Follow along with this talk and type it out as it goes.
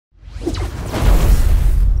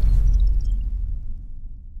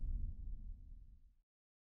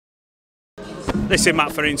This is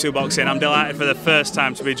Matt for Intu Boxing. I'm delighted for the first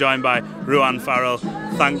time to be joined by Ruadhan Farrell.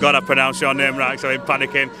 Thank God I pronounced your name right, so I'm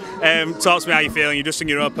panicking. Talk to me how you're feeling. You're just in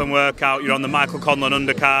your open workout. You're on the Michael Conlan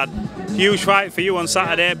undercard. Huge fight for you on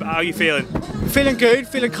Saturday, but how are you feeling? Feeling good,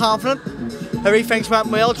 feeling confident. Everything's went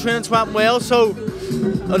well, training's went well, so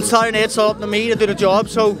on Saturday night it's all up to me to do the job,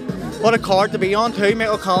 so what a card to be on too,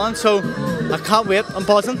 Michael Conlan, so I can't wait, I'm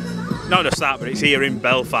buzzing. Not just that, but it's here in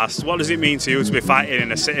Belfast. What does it mean to you to be fighting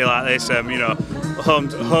in a city like this? You know,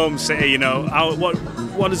 home city. You know,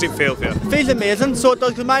 what does it feel for you? Feels amazing. So it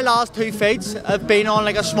does. Cause my last two fights have been on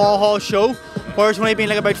like a small hall show, where it's only been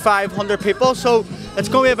like about 500 people. So it's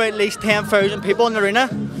going to be about at least 10,000 people in the arena,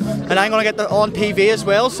 and I'm going to get that on TV as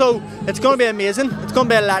well. So it's going to be amazing. It's going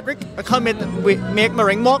to be electric. I can't make my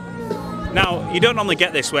ring walk. Now, you don't normally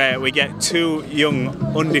get this where we get two young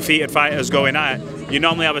undefeated fighters going at it. You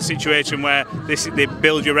normally have a situation where they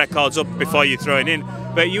build your records up before you throw it in.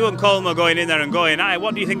 But you and Colm are going in there and going at it.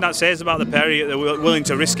 What do you think that says about the pair of you that are willing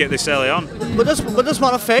to risk it this early on? We just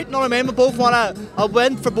want to fight, you know what I mean? We both want a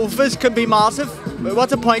win for both of us, can be massive.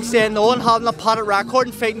 What's the point saying no and having a potted record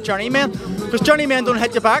and fighting journeyman? Because journeyman don't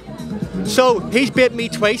hit you back. So he's beat me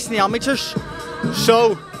twice in the amateurs.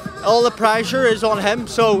 So all the pressure is on him,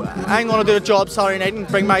 so I'm going to do the job Saturday night and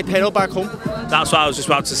bring my title back home. That's what I was just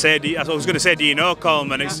about to say. I was going to say, do you know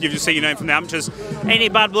Colm? And you've just seen your name from the amateurs. Any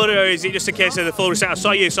bad blood, or is it just a case of the full respect? I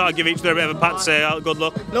saw you sort of give each other a bit of a pat to say, oh, good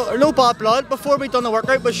luck. No bad blood. Before we done the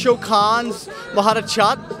workout, we shook hands, we had a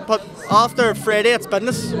chat, but after Friday it's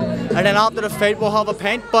business. And then after the fight we'll have a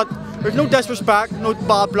pint, but there's no disrespect, no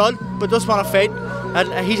bad blood, we just want to fight.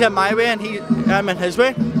 And he's in my way and I'm in his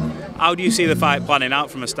way. How do you see the fight planning out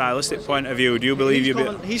from a stylistic point of view? Do you believe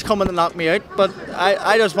he's coming to knock me out, but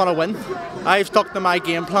I just want to win. I've stuck to my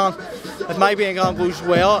game plan. If my game goes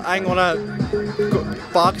well, I'm going to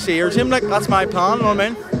box ears him. Like, that's my plan, you know what I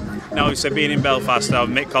mean? Now, obviously being in Belfast,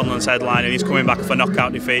 Mick Conlan's headline, and he's coming back for a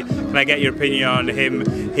knockout defeat. Can I get your opinion on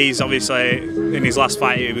him? He's obviously, in his last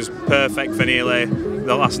fight, he was perfect for nearly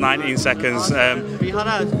the last 19 seconds. If he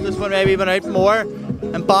had this one maybe went out more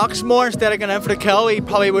and boxed more instead of going in for the kill, he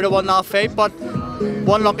probably would have won that fight, but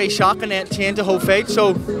one lucky shot and then changed the whole fight. So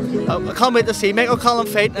I can't wait to see Michael Conlan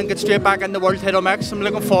fight and get straight back in the world title mix. I'm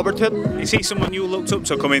looking forward to it. Is he someone you looked up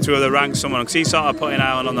to coming through the ranks? Someone, because he sort of putting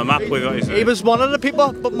Ireland on the map with what he's doing? He was one of the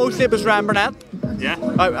people, but mostly it was Ram Burnett. Yeah?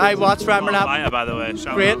 I watched Ram Burnett. Fighter, by the way.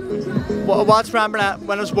 Great. I watched Ram Burnett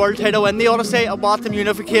win his world title in the Odyssey. I watched him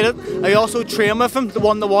Unificated. I also train with him, the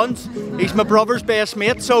 1-to-1s. He's my brother's best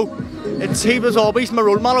mate, so he was always my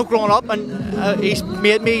role model growing up, and he's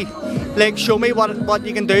made me show me what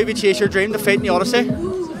you can do if you chase your dream to fight in the Odyssey.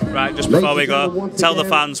 Right, just before we go, tell the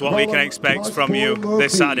fans what we can expect from you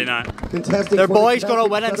this Saturday night. Their boy's going to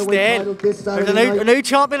win instead. There's a new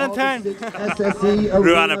champion in town.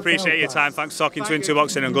 Ruadhan, I appreciate your time. Thanks for talking to Intu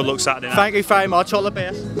Boxing, and good luck Saturday night. Thank you very much. All the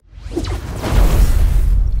best.